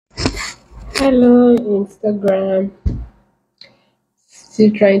Hello, Instagram.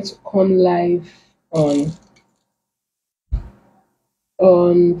 Still trying to come live on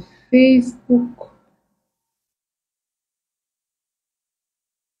on Facebook.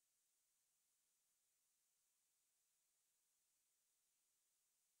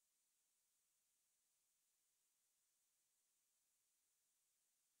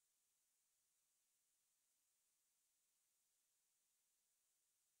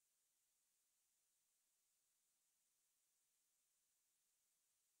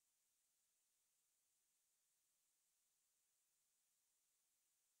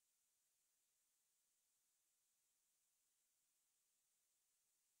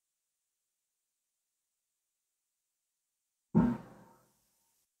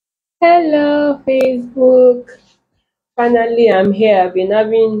 Hello, Facebook. Finally, I'm here. I've been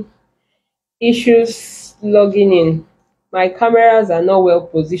having issues logging in. My cameras are not well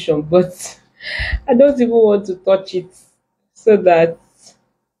positioned, but I don't even want to touch it so that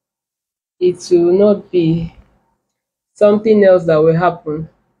it will not be something else that will happen.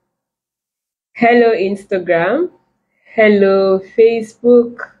 Hello, Instagram. Hello,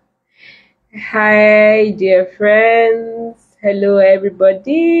 Facebook. Hi, dear friends. Hello,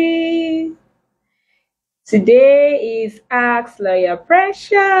 everybody. Today is Ask Lawyer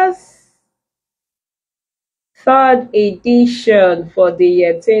Precious, third edition for the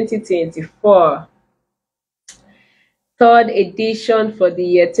year 2024. Third edition for the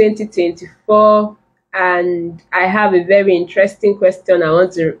year 2024. And I have a very interesting question I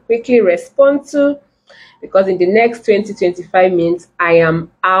want to quickly respond to because in the next 20-25 minutes, I am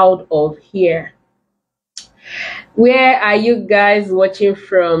out of here. Where are you guys watching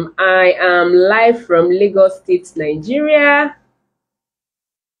from? I am live from Lagos State, Nigeria.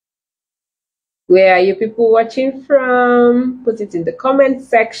 Where are you people watching from? Put it in the comment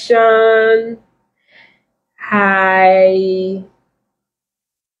section. Hi.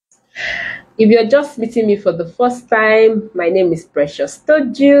 If you're just meeting me for the first time, my name is Precious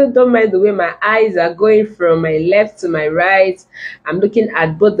Toju. Don't mind the way my eyes are going from my left to my right. I'm looking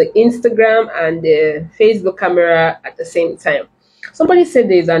at both the Instagram and the Facebook camera at the same time. Somebody said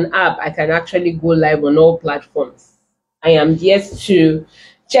there's an app I can actually go live on all platforms. I am yet to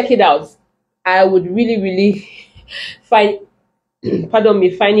check it out. I would really find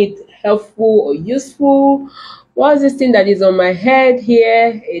find it helpful or useful. What's this thing that is on my head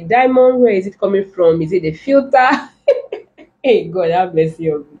here? A diamond. Where is it coming from? Is it a filter? Hey, God, have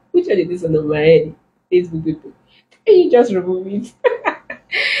mercy on me. Which one is this on my head? Facebook people. Can you just remove it?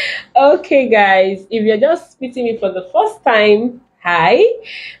 Okay, guys. If you're just meeting me for the first time, hi.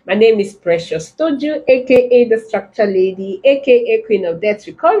 My name is Precious Toju, aka the Structure Lady, aka Queen of Debt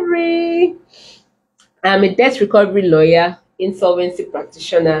Recovery. I'm a debt recovery lawyer, insolvency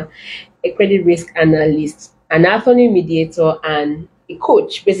practitioner, a credit risk analyst, an attorney-mediator, and a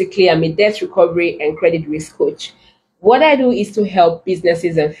coach. Basically, I'm a debt recovery and credit risk coach. What I do is to help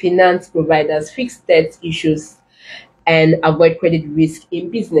businesses and finance providers fix debt issues and avoid credit risk in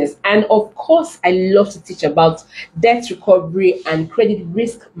business. And of course, I love to teach about debt recovery and credit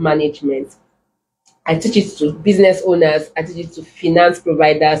risk management. I teach it to business owners, I teach it to finance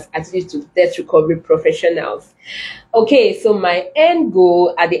providers, I teach it to debt recovery professionals. Okay, so my end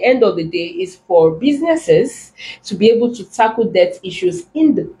goal at the end of the day is for businesses to be able to tackle debt issues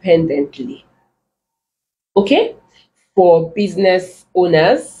independently. Okay, for business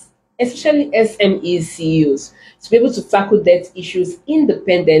owners, especially SMEs, CEOs, to be able to tackle debt issues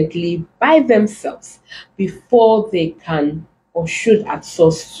independently by themselves before they can or should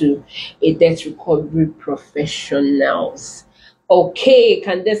outsource to a debt recovery professionals. Okay,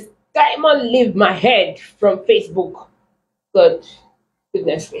 can this diamond leave my head from Facebook? Good.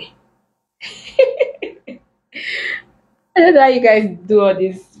 Goodness me. I don't know how you guys do all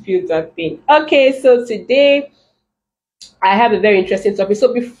this filter thing. Okay, so today I have a very interesting topic.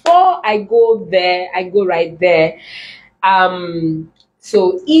 So before I go there, I go right there.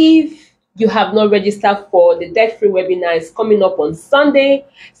 So if you have not registered for the debt-free webinar, it's coming up on Sunday,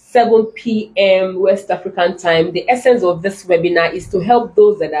 7 p.m. West African time. The essence of this webinar is to help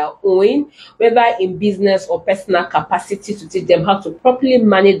those that are owing, whether in business or personal capacity, to teach them how to properly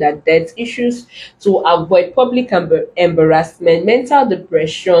manage their debt issues, to avoid public embarrassment, mental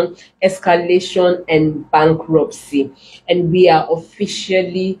depression, escalation, and bankruptcy. And we are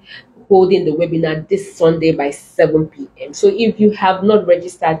officially holding the webinar this Sunday by 7 p.m. So if you have not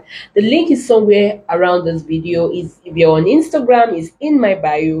registered, the link is somewhere around this video. If you're on Instagram, it's in my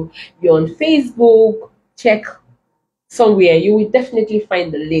bio. If you're on Facebook, check somewhere you will definitely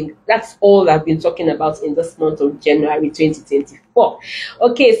find the link. That's all I've been talking about in this month of January 2024.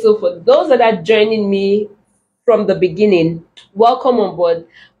 Okay, so for those that are joining me from the beginning, welcome on board.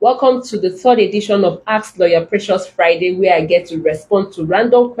 Welcome to the third edition of Ask Lawyer Precious Friday, where I get to respond to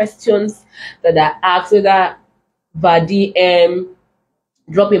random questions that are asked, whether via DM,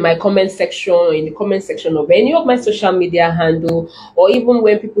 drop in my comment section, in the comment section of any of my social media handle, or even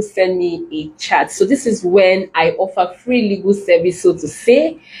when people send me a chat. So this is when I offer free legal service, so to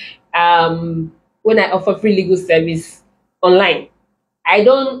say. When I offer free legal service online, I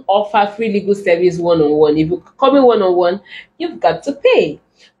don't offer free legal service one-on-one. If you come in one-on-one, you've got to pay.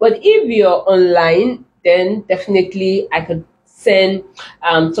 But if you're online, then definitely I could send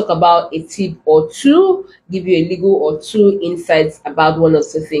talk about a tip or two, give you a legal or two insights about one or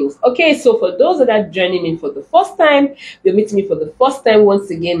two things. Okay, so for those that are joining me for the first time, you're meeting me for the first time, once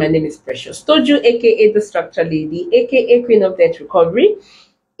again, my name is Precious Toju, aka the Structure Lady, aka Queen of Debt Recovery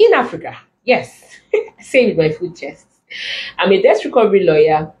in Africa. Yes, I say with my full chest. I'm a debt recovery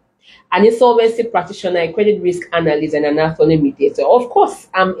lawyer, an insolvency practitioner, a credit risk analyst, and an attorney-mediator. Of course,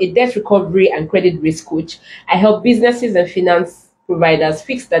 I'm a debt recovery and credit risk coach. I help businesses and finance providers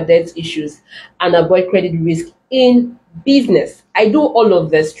fix their debt issues and avoid credit risk in business. I do all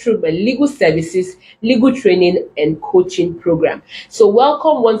of this through my legal services, legal training, and coaching program. So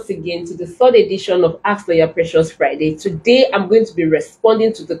welcome once again to the third edition of Ask Lawyer Precious Friday. Today, I'm going to be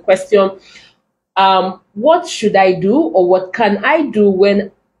responding to the question, what should I do, or what can I do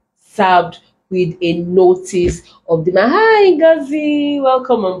when served with a notice of demand? Hi, Ngazi,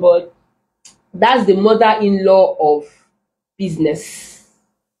 welcome on board. That's the mother-in-law of business.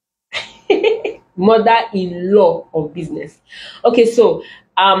 Mother-in-law of business. Okay, so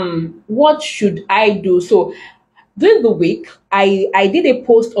what should I do? So during the week, I did a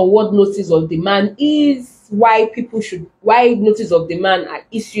post on what notice of demand is, why notice of demand are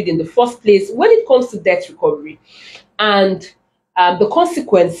issued in the first place when it comes to debt recovery, and the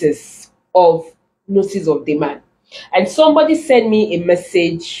consequences of notice of demand. And somebody sent me a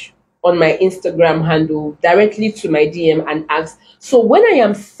message on my Instagram handle directly to my DM and asked, so when I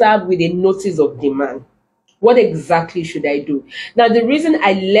am served with a notice of demand, what exactly should I do? Now, the reason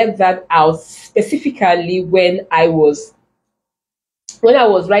I left that out specifically when I was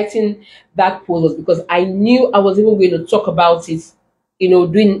writing that post was because I knew I was even going to talk about it,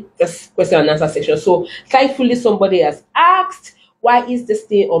 doing this question and answer section. So thankfully somebody has asked, why is this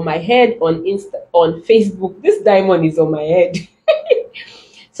thing on my head on Facebook? This diamond is on my head.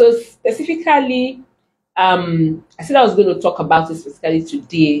 So specifically, I said I was going to talk about it specifically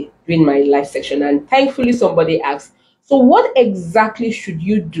today during my live section, and thankfully somebody asked, so what exactly should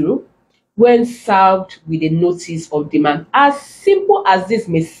you do when served with a notice of demand? As simple as this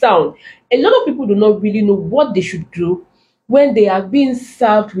may sound, a lot of people do not really know what they should do when they are being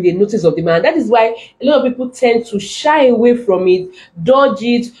served with a notice of demand. That is why a lot of people tend to shy away from it, dodge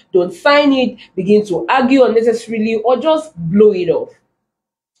it, don't sign it, begin to argue unnecessarily, or just blow it off.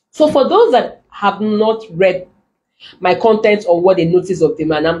 So for those that have not read my content on what a notice of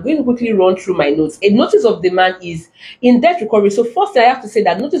demand, I'm going to quickly run through my notes. A notice of demand is in debt recovery. So first, I have to say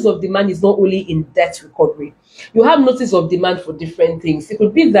that notice of demand is not only in debt recovery. You have notice of demand for different things. It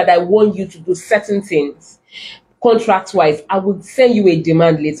could be that I want you to do certain things. Contract-wise, I would send you a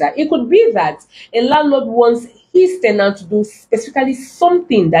demand letter. It could be that a landlord wants his tenant to do specifically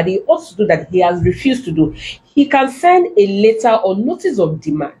something that he ought to do that he has refused to do. He can send a letter or notice of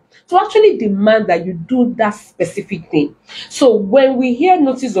demand to actually demand that you do that specific thing. So when we hear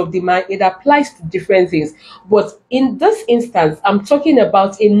notice of demand, it applies to different things. But in this instance, I'm talking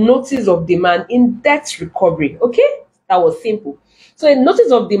about a notice of demand in debt recovery. Okay? That was simple. So a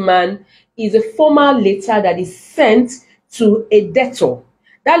notice of demand is a formal letter that is sent to a debtor.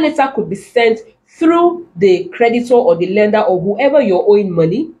 That letter could be sent through the creditor or the lender or whoever you're owing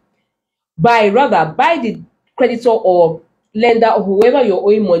money, by the creditor or lender or whoever you're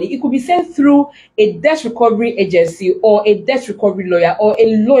owing money. It could be sent through a debt recovery agency or a debt recovery lawyer or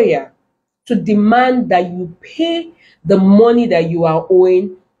a lawyer to demand that you pay the money that you are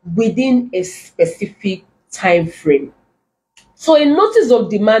owing within a specific time frame. So a notice of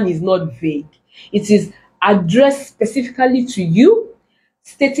demand is not vague. It is addressed specifically to you,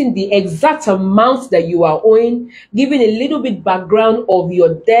 stating the exact amount that you are owing, giving a little bit background of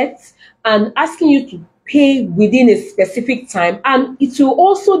your debt, and asking you to pay within a specific time. And it will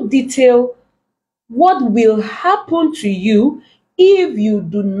also detail what will happen to you if you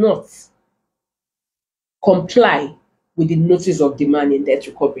do not comply with the notice of demand in debt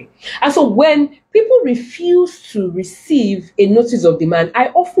recovery. And so when people refuse to receive a notice of demand, I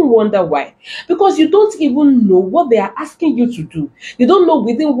often wonder why. Because you don't even know what they are asking you to do. You don't know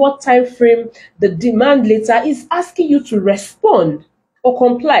within what time frame the demand letter is asking you to respond or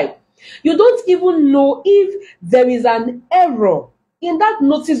comply. You don't even know if there is an error in that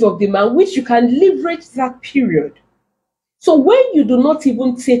notice of demand which you can leverage that period. So when you do not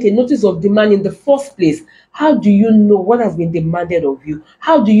even take a notice of demand in the first place, how do you know what has been demanded of you?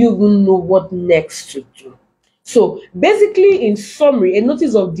 How do you even know what next to do? So basically, in summary, a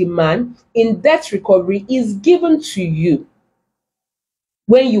notice of demand in debt recovery is given to you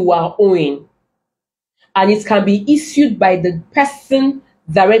when you are owing, and it can be issued by the person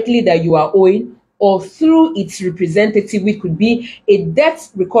directly that you are owing, or through its representative, which could be a debt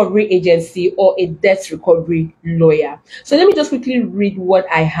recovery agency or a debt recovery lawyer. So let me just quickly read what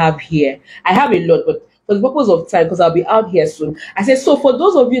I have here. I have a lot, but for the purpose of time, because I'll be out here soon, I said, so for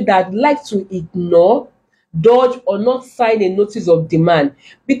those of you that like to ignore, dodge, or not sign a notice of demand,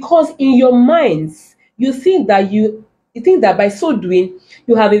 because in your minds, you think that by so doing,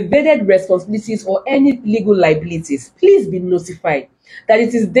 you have evaded responsibilities or any legal liabilities, please be notified that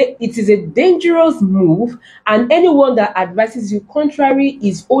it is a dangerous move, and anyone that advises you contrary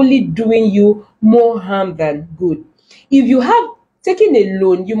is only doing you more harm than good. If you have taken a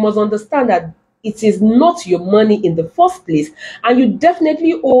loan, you must understand that it is not your money in the first place, and you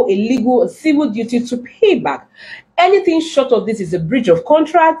definitely owe a legal or civil duty to pay back. Anything short of this is a breach of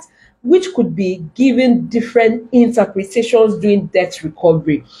contract, which could be given different interpretations during debt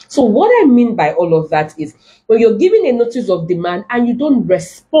recovery. So what I mean by all of that is, when you're given a notice of demand and you don't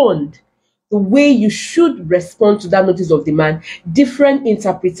respond the way you should respond to that notice of demand, different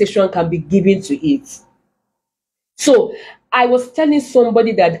interpretation can be given to it. So I was telling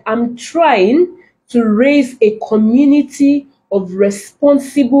somebody that I'm trying to raise a community of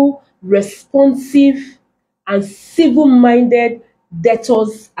responsible, responsive, and civil-minded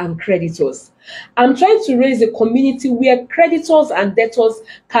debtors and creditors. I'm trying to raise a community where creditors and debtors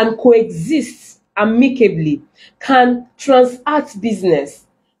can coexist amicably, can transact business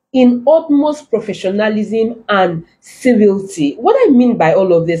in utmost professionalism and civility. What I mean by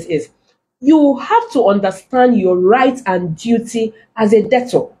all of this is, you have to understand your rights and duty as a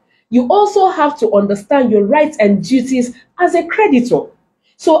debtor. You also have to understand your rights and duties as a creditor.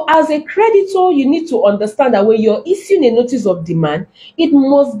 So as a creditor, you need to understand that when you're issuing a notice of demand, it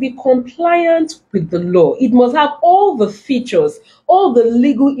must be compliant with the law. It must have all the features, all the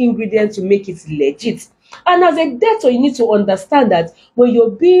legal ingredients to make it legit. And as a debtor, you need to understand that when you're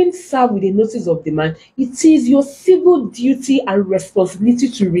being served with a notice of demand, it is your civil duty and responsibility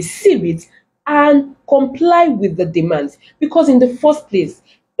to receive it and comply with the demands. Because in the first place,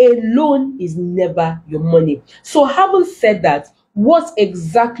 a loan is never your money. So having said that, what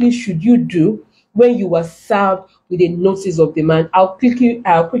exactly should you do when you are served with a notice of demand? I'll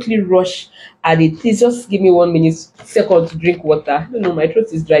quickly rush at it. Please just give me 1 minute, second to drink water. I don't know, my throat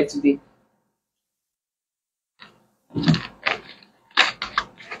is dry today.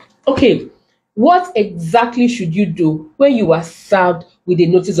 Okay, what exactly should you do when you are served with a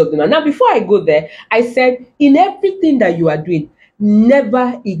notice of demand? Now, before I go there, I said in everything that you are doing,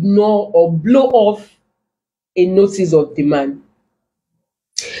 never ignore or blow off a notice of demand.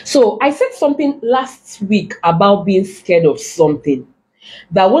 So I said something last week about being scared of something.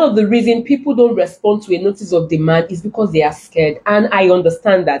 That one of the reasons people don't respond to a notice of demand is because they are scared. And I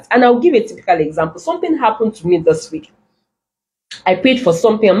understand that. And I'll give a typical example. Something happened to me this week. I paid for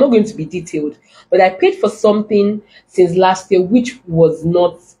something. I'm not going to be detailed, but I paid for something since last year, which was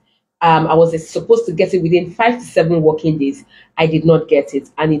not, I was supposed to get it within 5 to 7 working days. I did not get it.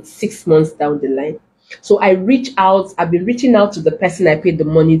 And it's 6 months down the line. So I've been reaching out to the person I paid the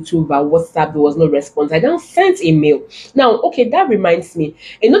money to via WhatsApp. There was no response. I then sent a mail. Now, okay, that reminds me,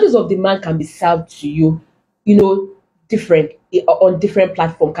 a notice of demand can be served to you, different on different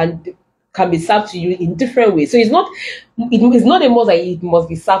platforms, can be served to you in different ways. So it's not a must that it must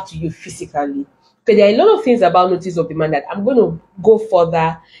be served to you physically. But there are a lot of things about notice of demand that I'm going to go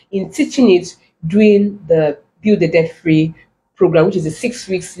further in teaching it during the Build the Debt Free program, which is a 6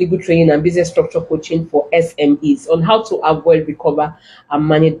 weeks legal training and business structure coaching for SMEs on how to avoid, recover, and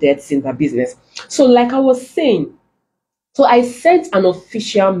manage debts in their business. So like I was saying, so I sent an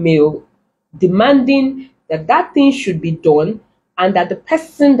official mail demanding that thing should be done, and that the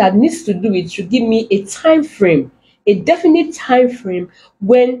person that needs to do it should give me a time frame, a definite time frame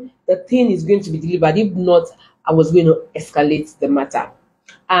when the thing is going to be delivered. If not, I was going to escalate the matter.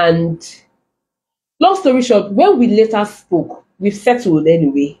 And long story short, when we later spoke, we've settled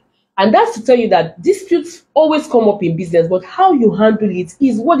anyway. And that's to tell you that disputes always come up in business, but how you handle it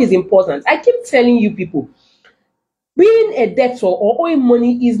is what is important. I keep telling you people, being a debtor or owing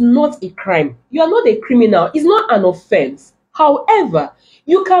money is not a crime. You are not a criminal. It's not an offense. However,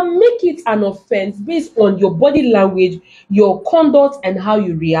 you can make it an offense based on your body language, your conduct, and how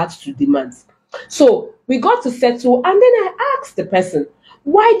you react to demands. So we got to settle, and then I asked the person,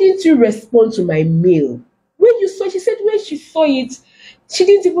 why didn't you respond to my mail? When you saw it, she said when she saw it, she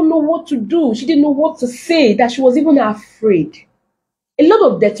didn't even know what to do. She didn't know what to say, that she was even afraid. A lot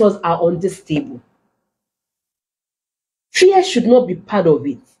of debtors are unstable. Fear should not be part of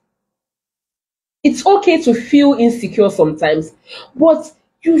it. It's okay to feel insecure sometimes, but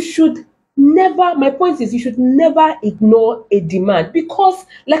you should never, my point is, you should never ignore a demand, because,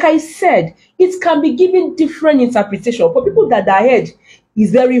 like I said, it can be given different interpretation. For people that their head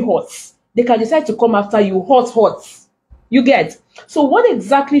is very hot, they can decide to come after you hot. You get? So what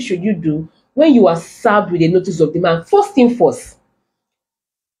exactly should you do when you are served with a notice of demand? First thing first,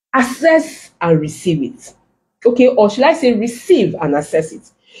 assess and receive it. Okay, or should I say receive and assess it?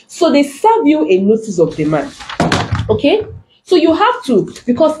 So they serve you a notice of demand. Okay, so you have to,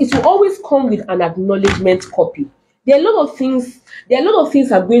 because it will always come with an acknowledgement copy. There are a lot of things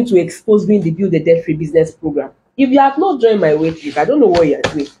I'm going to expose during the Build a Debt-Free Business program. If you have not joined my waitlist, I don't know what you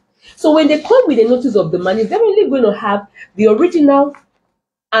are doing. So when they come with a notice of demand, it's definitely going to have the original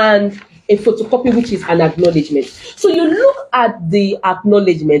and a photocopy, which is an acknowledgement. So you look at the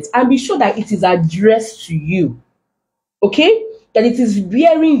acknowledgement and be sure that it is addressed to you. Okay? That it is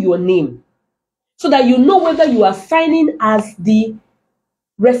bearing your name, so that you know whether you are signing as the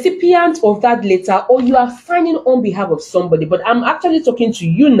recipient of that letter or you are signing on behalf of somebody. But I'm actually talking to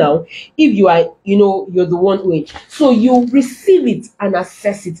you now, if you are, you're the one owing. So you receive it and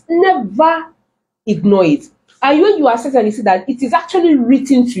assess it. Never ignore it. And when you assess and you see that it is actually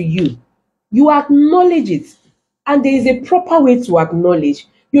written to you, you acknowledge it. And there is a proper way to acknowledge.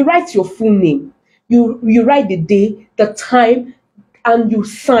 You write your full name. You write the day, the time, and you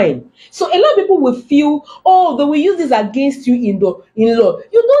sign. So a lot of people will feel, oh, they will use this against you in law.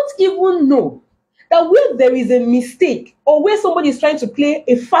 You don't even know that where there is a mistake or where somebody is trying to play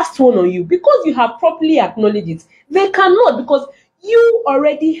a fast one on you, because you have properly acknowledged it, they cannot, because you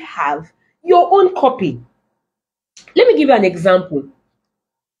already have your own copy. Let me give you an example.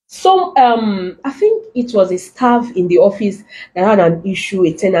 So I think it was a staff in the office that had an issue,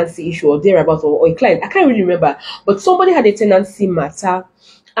 a tenancy issue or thereabouts, or a client. I can't really remember, but somebody had a tenancy matter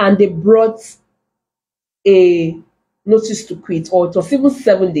and they brought a notice to quit, or it was even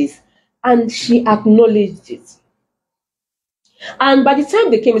 7 days, and she acknowledged it. And by the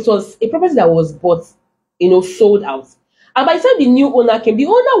time they came, it was a property that was bought, sold out. And by the time the new owner came, the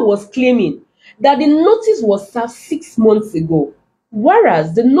owner was claiming that the notice was served 6 months ago,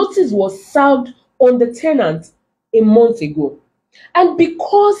 whereas the notice was served on the tenant a month ago. And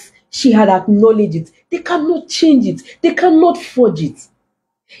because she had acknowledged it, they cannot change it. They cannot forge it.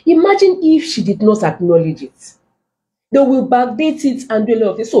 Imagine if she did not acknowledge it. They will backdate it and do a lot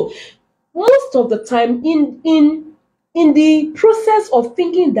of things. So most of the time in the process of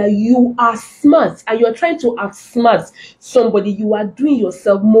thinking that you are smart and you are trying to outsmart somebody, you are doing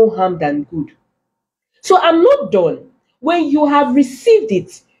yourself more harm than good. So I'm not done. When you have received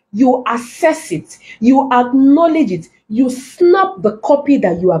it, you assess it, you acknowledge it, you snap the copy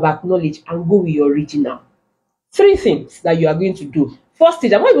that you have acknowledged and go with your original. 3 things that you are going to do. First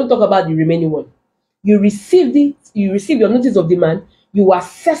stage, I'm not even talking about the remaining one. You received it, you receive your notice of demand, you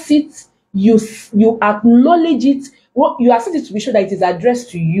assess it, you acknowledge it, you assess it to be sure that it is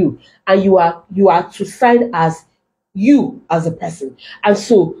addressed to you, and you are to sign as you as a person. And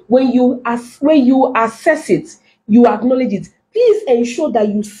so when you assess it, you acknowledge it, please ensure that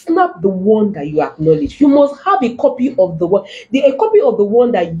you snap the one that you acknowledge. You must have a copy of the one. A copy of the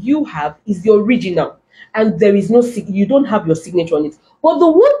one that you have is the original, and there is no, you don't have your signature on it. But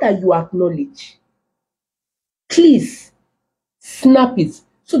the one that you acknowledge, please snap it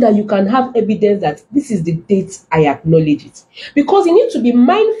so that you can have evidence that this is the date I acknowledge it. Because you need to be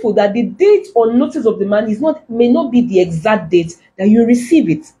mindful that the date on notice of demand may not be the exact date that you receive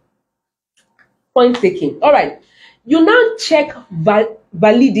it. Point taken. All right. You now check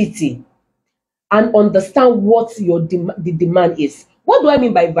validity and understand what the demand is. What do I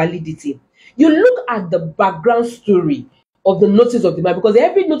mean by validity? You look at the background story of the notice of demand, because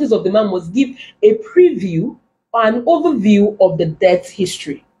every notice of demand must give a preview or an overview of the debt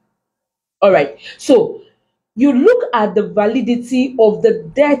history. All right. So you look at the validity of the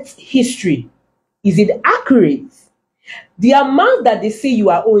debt history. Is it accurate? The amount that they say you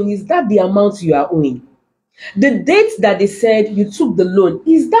are owing, is that the amount you are owing? The date that they said you took the loan,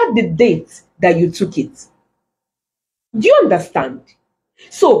 is that the date that you took it? Do you understand?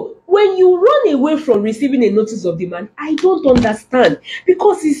 So when you run away from receiving a notice of demand, I don't understand,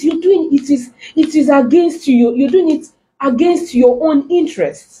 because it is against you. You're doing it against your own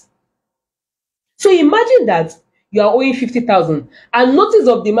interests. So imagine that you are owing 50,000 and notice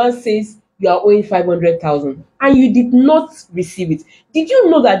of demand says you are owing 500,000 and you did not receive it. Did you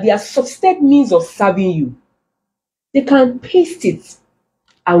know that there are substitute means of serving you? They can paste it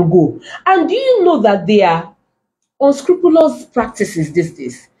and go. And do you know that there are unscrupulous practices these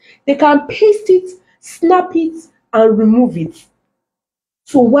days? They can paste it, snap it, and remove it.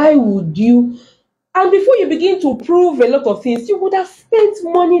 So why would you? And before you begin to prove a lot of things, you would have spent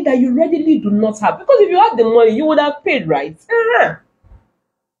money that you readily do not have. Because if you had the money, you would have paid, right?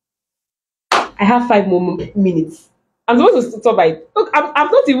 I have 5 more minutes. I'm supposed to stop by. Look,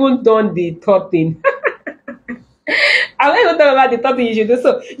 I've not even done the third thing. I'm not even talking about the third thing you should do.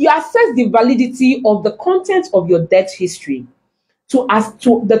 So you assess the validity of the content of your debt history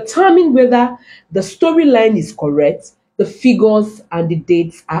to determine whether the storyline is correct, the figures and the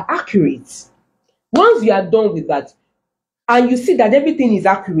dates are accurate. Once you are done with that and you see that everything is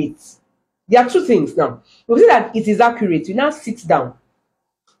accurate, there are 2 things now. You see that it is accurate, you now sit down.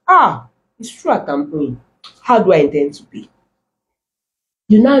 It's true at I'm owing. How do I intend to pay?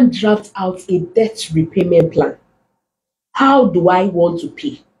 You now draft out a debt repayment plan. How do I want to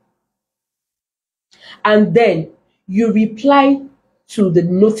pay? And then you reply to the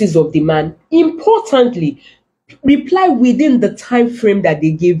notice of demand. Importantly, reply within the time frame that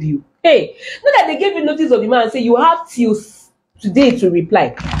they gave you. Hey, not that they gave you notice of demand and say you have till today to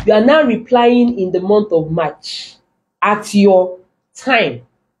reply. You are now replying in the month of March at your time,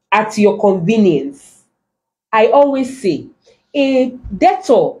 at your convenience. I always say a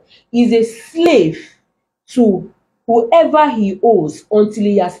debtor is a slave to whoever he owes until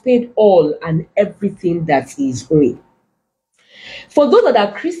he has paid all and everything that he is owing. For those that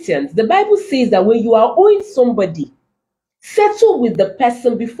are Christians, the Bible says that when you are owing somebody, settle with the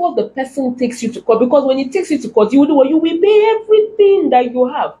person before the person takes you to court, because when he takes you to court, you will do what? You will pay everything that you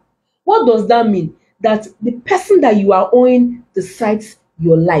have. What does that mean? That the person that you are owing decides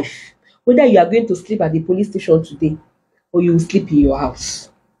your life, whether you are going to sleep at the police station today or you will sleep in your house.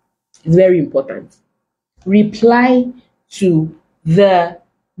 It's very important. Reply to the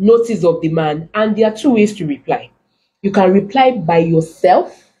notice of demand, and there are 2 ways to reply. You can reply by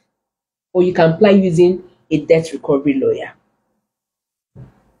yourself or you can reply using a debt recovery lawyer.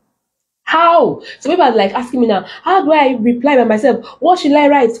 How? So people are like asking me now, how do I reply by myself? What should I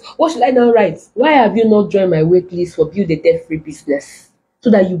write? What should I now write? Why have you not joined my wait list for Build a Debt-Free Business?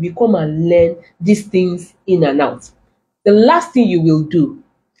 So that you become and learn these things in and out. The last thing you will do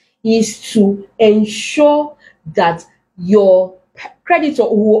is to ensure that your creditor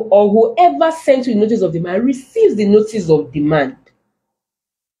or whoever sent you the notice of demand receives the notice of demand.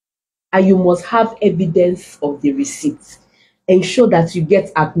 And you must have evidence of the receipt. Ensure that you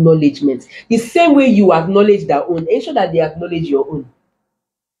get acknowledgement. The same way you acknowledge their own, ensure that they acknowledge your own.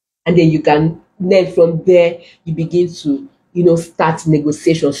 And then you can, then from there, you begin to, start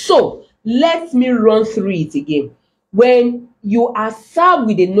negotiation. So let me run through it again. When you are served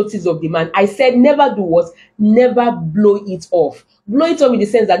with a notice of demand, I said never do what? Never blow it off. Blow it off in the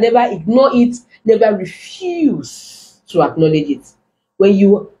sense that never ignore it, never refuse to acknowledge it. When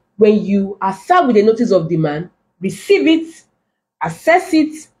you are served with a notice of demand, receive it, assess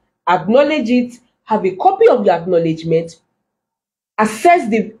it, acknowledge it, have a copy of your acknowledgement, assess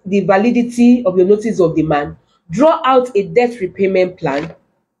the validity of your notice of demand, draw out a debt repayment plan,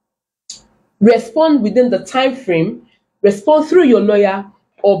 respond within the time frame, respond through your lawyer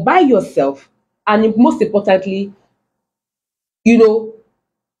or by yourself, and most importantly,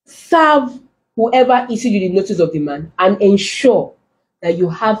 serve whoever issued you the notice of demand and ensure that you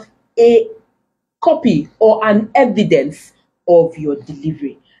have a copy or an evidence of your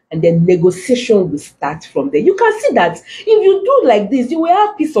delivery. And then negotiation will start from there. You can see that if you do like this, you will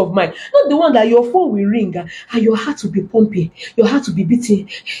have peace of mind. Not the one that your phone will ring and your heart will be pumping, your heart will be beating.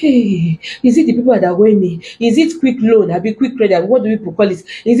 Hey, is it the people that are going me? Is it quick loan? Have you quick credit? What do people call it?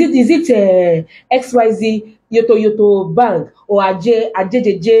 Is it XYZ Yoto bank or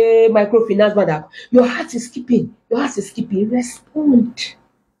AJJ microfinance bank? Your heart is skipping. Your heart is skipping. Respond.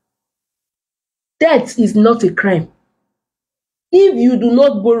 Debt is not a crime. If you do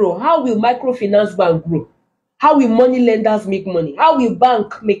not borrow, how will microfinance bank grow? How will money lenders make money? How will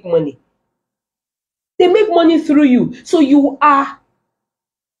bank make money? They make money through you. So you are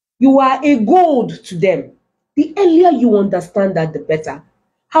a gold to them. The earlier you understand that, the better.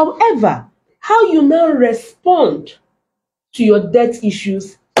 However, How you now respond to your debt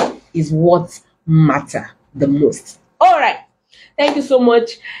issues is what matter the most. All right. Thank you so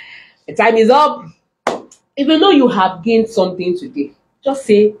much. The time is up. If you know you have gained something today, just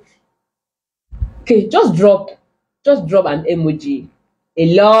say, okay, just drop an emoji,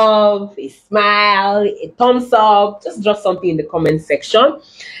 a love, a smile, a thumbs up. Just drop something in the comment section.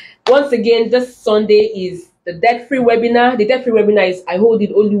 Once again, this Sunday is the debt-free webinar. The debt-free webinar is, I hold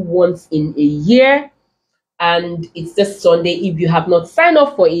it only once in a year, and it's this Sunday. If you have not signed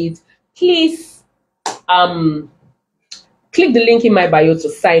up for it, please click the link in my bio to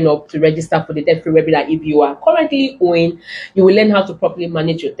sign up to register for the debt-free webinar. If you are currently owing, you will learn how to properly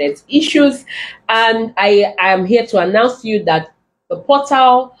manage your debt issues. And I am here to announce to you that the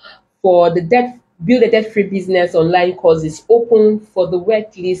portal for the Build a Debt-Free Business online course is open for the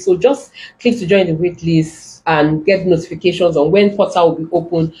wait list. So just click to join the wait list and get notifications on when portal will be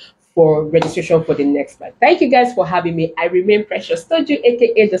open for registration for the next batch. Thank you guys for having me. I remain Precious Toju,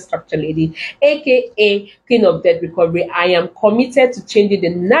 aka the Structure Lady, aka Queen of Debt Recovery. I am committed to changing the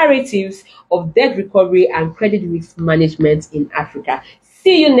narratives of debt recovery and credit risk management in Africa.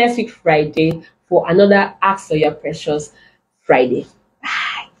 See you next week Friday for another Ask for Your Precious Friday.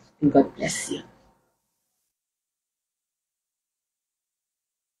 Bye and God bless you.